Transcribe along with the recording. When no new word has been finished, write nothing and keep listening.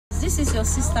This is your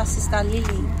sister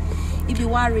Lily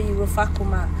Ibiwari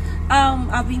Rofakuma.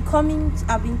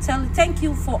 I've been telling, thank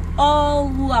you for all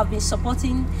who have been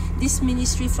supporting this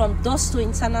ministry from Doors to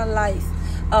Eternal Life,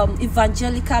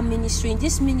 evangelical ministry. In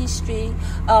this ministry,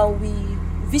 we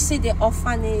visit the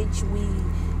orphanage, we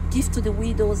give to the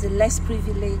widows, the less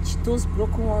privileged, those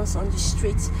broken ones on the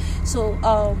streets. So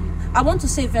I want to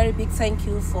say a very big thank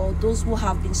you for those who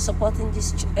have been supporting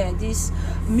this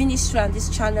ministry and this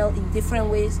channel in different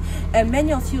ways. And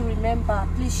many of you remember,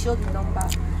 please show the number.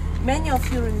 Many of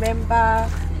you remember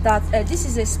that this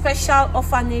is a special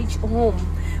orphanage home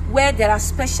where there are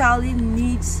specially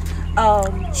needs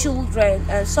children.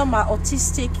 Some are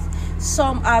autistic,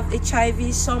 some have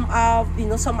HIV, some have,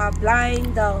 some are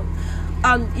blind.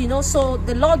 And so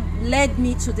the Lord led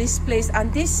me to this place,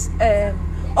 and this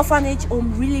orphanage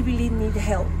home really need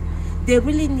help. They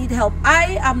really need help.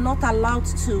 I am not allowed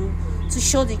to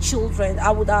show the children.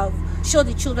 I would have showed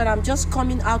the children. I'm just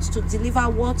coming out to deliver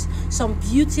what some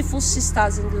beautiful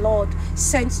sisters in the Lord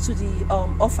sent to the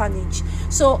orphanage.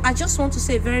 So I just want to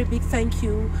say a very big thank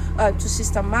you to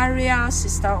Sister Maria,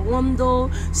 Sister Wando,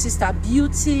 Sister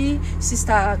Beauty,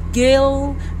 Sister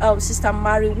Gail, Sister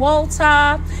Mary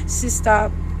Walter, Sister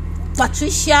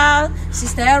Patricia,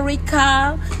 Sister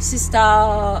Erica, Sister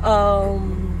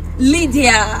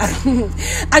Lydia.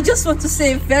 I just want to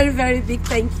say a very big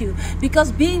thank you,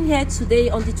 because being here today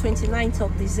on the 29th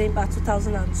of December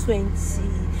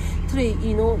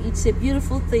 2023, it's a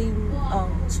beautiful thing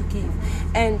to give.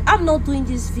 And I'm not doing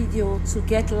this video to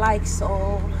get likes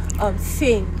or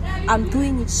fame. I'm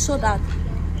doing it so that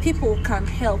people can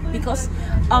help, because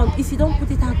if you don't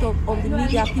put it out on the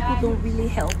media, people don't really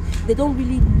help. They don't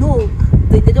really know.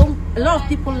 They don't. A lot of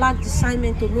people lack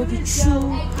discernment to know the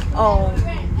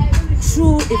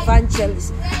true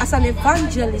evangelist. As an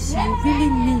evangelist, you really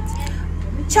need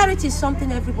charity. Is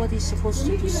something everybody is supposed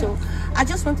to do. So I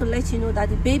just want to let you know that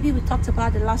the baby we talked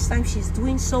about the last time, she's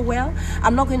doing so well.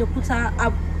 I'm not going to put her.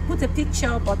 I put a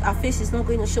picture, but her face is not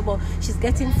going to show, but she's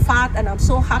getting fat, and I'm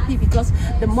so happy because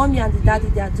the mommy and the daddy,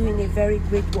 they are doing a very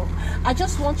great work. I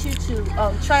just want you to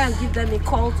try and give them a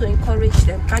call to encourage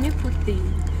them. Can you put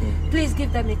please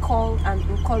give them a call and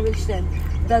encourage them.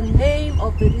 The name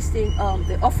of the listing,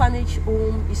 the orphanage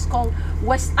home is called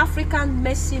West African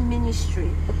Mercy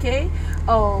Ministry. Okay,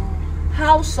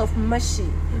 House of Mercy,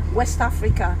 West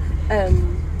Africa.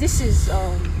 This is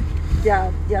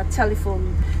their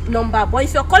telephone number. But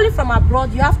if you're calling from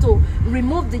abroad, you have to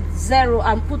remove the 0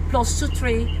 and put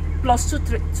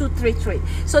 +233.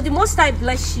 So the Most High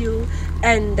bless you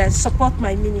and support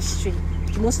my ministry.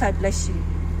 The Most High bless you.